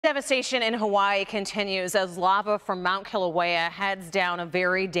Devastation in Hawaii continues as lava from Mount Kilauea heads down a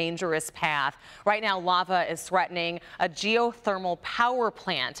very dangerous path. Right now, lava is threatening a geothermal power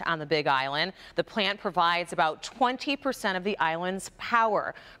plant on the Big Island. The plant provides about 20% of the island's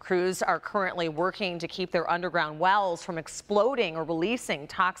power. Crews are currently working to keep their underground wells from exploding or releasing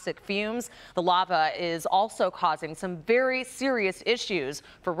toxic fumes. The lava is also causing some very serious issues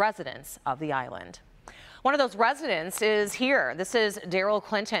for residents of the island. One of those residents is here. This is Daryl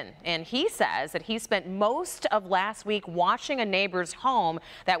Clinton, and he says that he spent most of last week watching a neighbor's home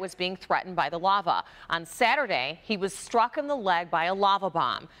that was being threatened by the lava. On Saturday, he was struck in the leg by a lava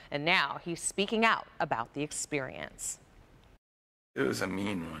bomb, and now he's speaking out about the experience. It was a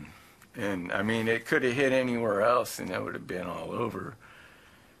mean one, and I mean, it could have hit anywhere else, and it would have been all over.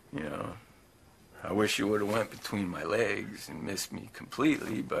 You know, I wish it would have went between my legs and missed me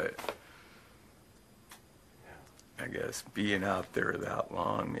completely, but I guess being out there that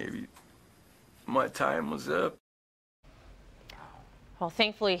long, maybe my time was up. Well,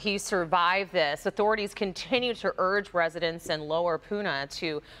 thankfully, he survived this. Authorities continue to urge residents in Lower Puna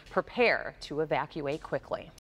to prepare to evacuate quickly.